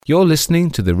You're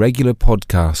listening to the regular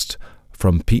podcast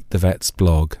from Pete the Vet's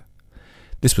blog.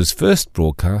 This was first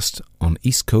broadcast on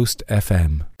East Coast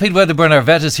FM. Pete Wedderburn, our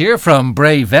vet, is here from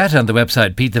Bray Vet on the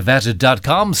website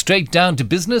petethevet.com. Straight down to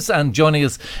business, and joining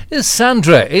us is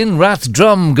Sandra in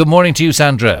Rathdrum. Good morning to you,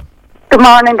 Sandra. Good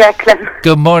morning, Declan.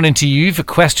 Good morning to you. You've a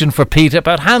question for Pete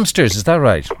about hamsters, is that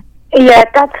right? Yeah,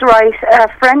 that's right.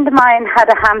 A friend of mine had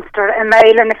a hamster, a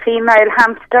male and a female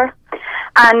hamster,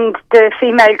 and the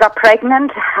female got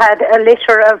pregnant, had a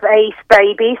litter of 8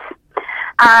 babies,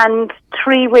 and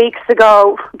 3 weeks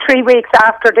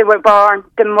after they were born,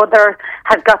 the mother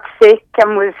had got sick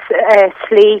and was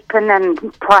sleeping and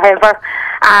whatever,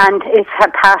 and it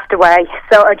had passed away.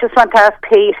 So I just want to ask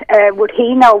Pete, would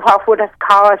he know what would have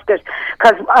caused it?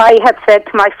 Because I had said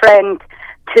to my friend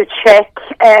to check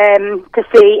to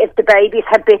see if the babies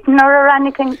had bitten her or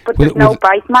anything, but there's no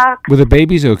bite mark. Were the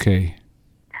babies okay?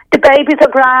 The babies are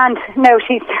grand. No,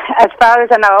 she's, as far as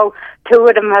I know, 2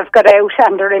 of them have got out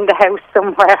and they're in the house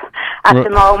somewhere at the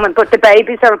moment. But the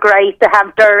babies are great. They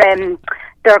have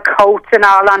their coats and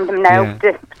all on them now,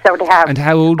 so they have. And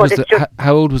how old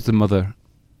was the mother?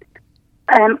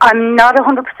 I'm not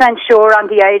 100% sure on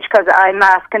the age because I'm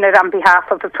asking it on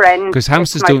behalf of a friend. Because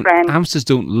hamsters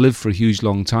don't live for a huge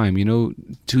long time.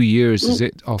 2 years is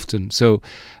it often. So,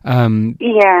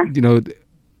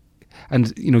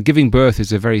 And giving birth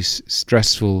is a very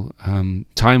stressful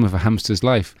time of a hamster's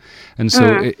life, and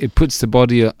so it puts the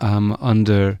body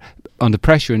under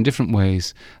pressure in different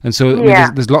ways. And so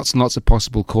there's lots and lots of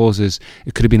possible causes.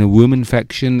 It could have been a womb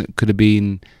infection. It could have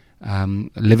been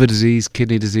liver disease,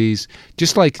 kidney disease.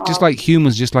 Just like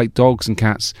humans, just like dogs and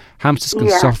cats, hamsters can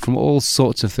suffer from all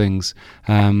sorts of things.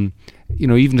 Even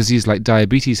disease like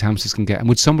diabetes, hamsters can get. And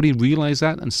would somebody realise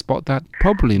that and spot that?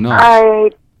 Probably not.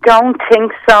 I don't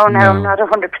think so. No, I'm not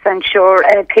 100% sure,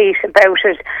 Pete, about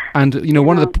it. And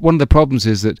one of the problems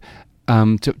is that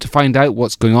to find out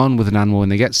what's going on with an animal when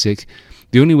they get sick,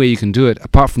 the only way you can do it,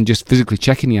 apart from just physically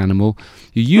checking the animal,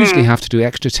 you usually have to do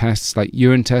extra tests like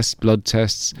urine tests, blood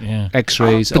tests,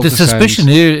 X-rays. But the suspicion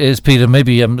here is, Peter,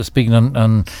 maybe I'm speaking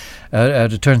on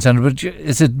out of turn, Sandra, but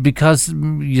is it because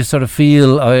you sort of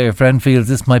feel, or your friend feels,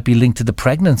 this might be linked to the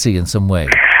pregnancy in some way?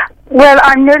 Well,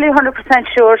 I'm nearly 100%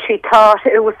 sure she thought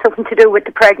it was something to do with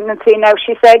the pregnancy. Now,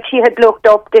 she said she had looked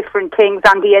up different things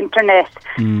on the internet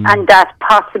and that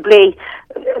possibly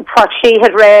what she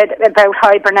had read about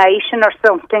hibernation or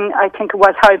something, I think it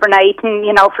was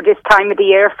hibernating, for this time of the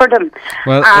year for them.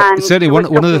 Well, certainly one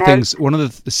of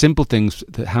the simple things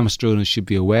that hamster owners should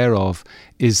be aware of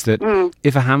is that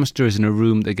if a hamster is in a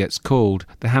room that gets cold,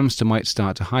 the hamster might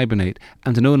start to hibernate,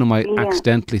 and an owner might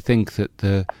accidentally think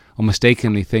or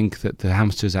mistakenly think that the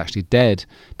hamster is actually dead,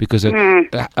 because a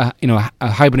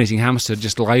hibernating hamster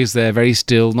just lies there very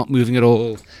still, not moving at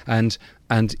all, and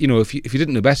if you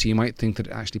didn't know better, you might think that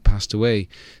it actually passed away.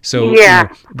 So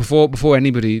before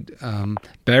anybody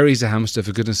buries a hamster,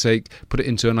 for goodness sake, put it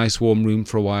into a nice warm room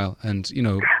for a while, and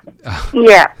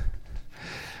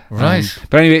Right.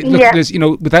 But anyway,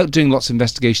 look, without doing lots of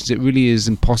investigations, it really is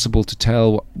impossible to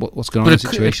tell what's going on in the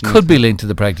situation. It could be linked to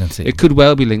the pregnancy. It could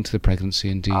well be linked to the pregnancy,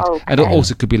 indeed. Okay. And it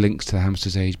also could be linked to the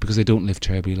hamster's age, because they don't live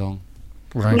terribly long.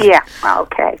 Right. Yeah,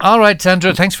 okay. All right,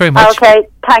 Sandra, thanks very much. Okay,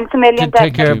 thanks a million.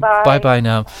 Take care. Bye. Bye-bye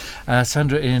now.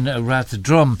 Sandra in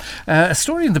Rathdrum. A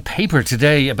story in the paper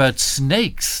today about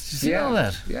snakes. Did you see all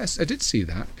that? Yes, I did see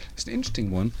that. It's an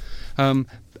interesting one.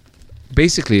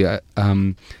 Basically,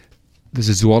 there's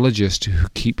a zoologist who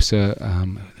keeps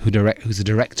who's a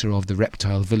director of the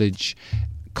Reptile Village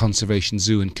Conservation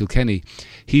Zoo in Kilkenny.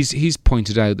 He's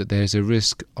pointed out that there's a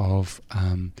risk of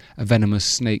a venomous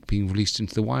snake being released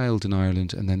into the wild in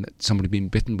Ireland, and then somebody being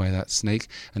bitten by that snake,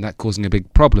 and that causing a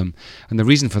big problem. And the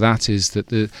reason for that is that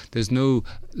there's no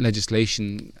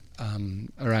legislation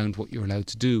around what you're allowed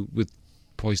to do with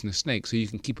poisonous snakes. So you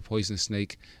can keep a poisonous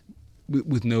snake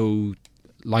with no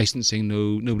licensing,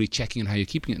 nobody checking on how you're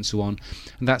keeping it and so on,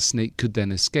 and that snake could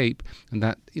then escape, and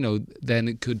that then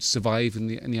it could survive in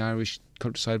the Irish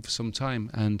countryside for some time.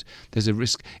 And there's a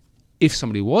risk if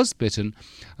somebody was bitten.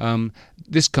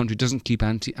 This country doesn't keep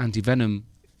anti-venom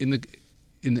in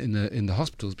the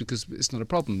hospitals because it's not a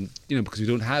problem, because we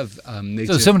don't have native.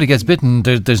 So if somebody gets bitten,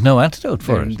 there's no antidote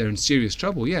for it. They're in serious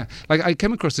trouble. Yeah, like I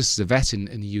came across this as a vet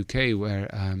in the UK where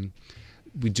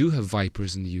we do have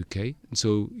vipers in the UK, and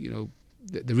so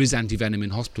there is anti-venom in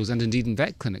hospitals and indeed in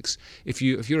vet clinics. If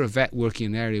you're a vet working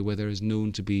in an area where there is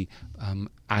known to be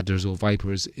adders or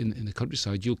vipers in the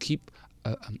countryside, you'll keep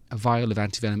a vial of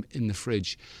anti-venom in the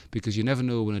fridge, because you never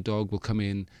know when a dog will come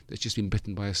in that's just been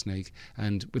bitten by a snake,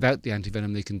 and without the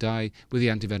anti-venom they can die. With the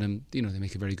anti-venom, they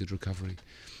make a very good recovery.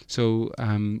 So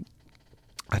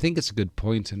I think it's a good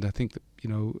point, and I think that,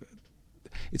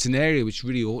 it's an area which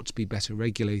really ought to be better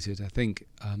regulated. I think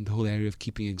the whole area of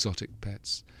keeping exotic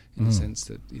pets, in the sense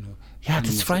that, Yeah,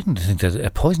 it's frightening to think that a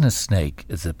poisonous snake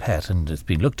is a pet and it's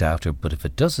been looked after, but if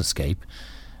it does escape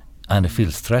and it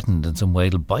feels threatened in some way,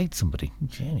 it'll bite somebody.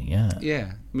 Jenny, yeah.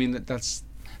 Yeah, I mean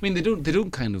they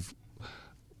don't kind of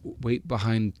wait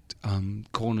behind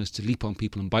corners to leap on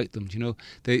people and bite them.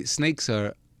 Snakes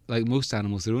are like most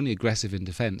animals; they're only aggressive in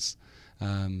defence.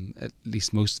 At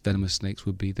least most venomous snakes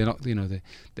would be. They're not,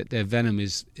 their venom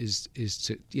is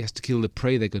to kill the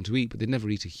prey they're going to eat, but they never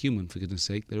eat a human, for goodness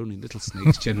sake. They're only little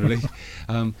snakes generally.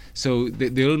 So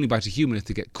they'll only bite a human if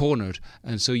they get cornered,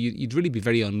 and so you'd really be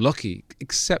very unlucky,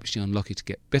 exceptionally unlucky, to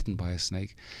get bitten by a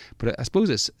snake. But I suppose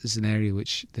it's an area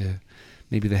which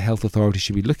maybe the health authority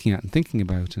should be looking at and thinking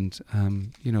about, and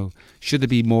should there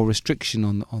be more restriction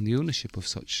on the ownership of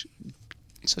such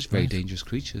very dangerous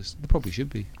creatures? There probably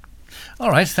should be.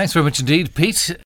 All right, thanks very much indeed, Pete.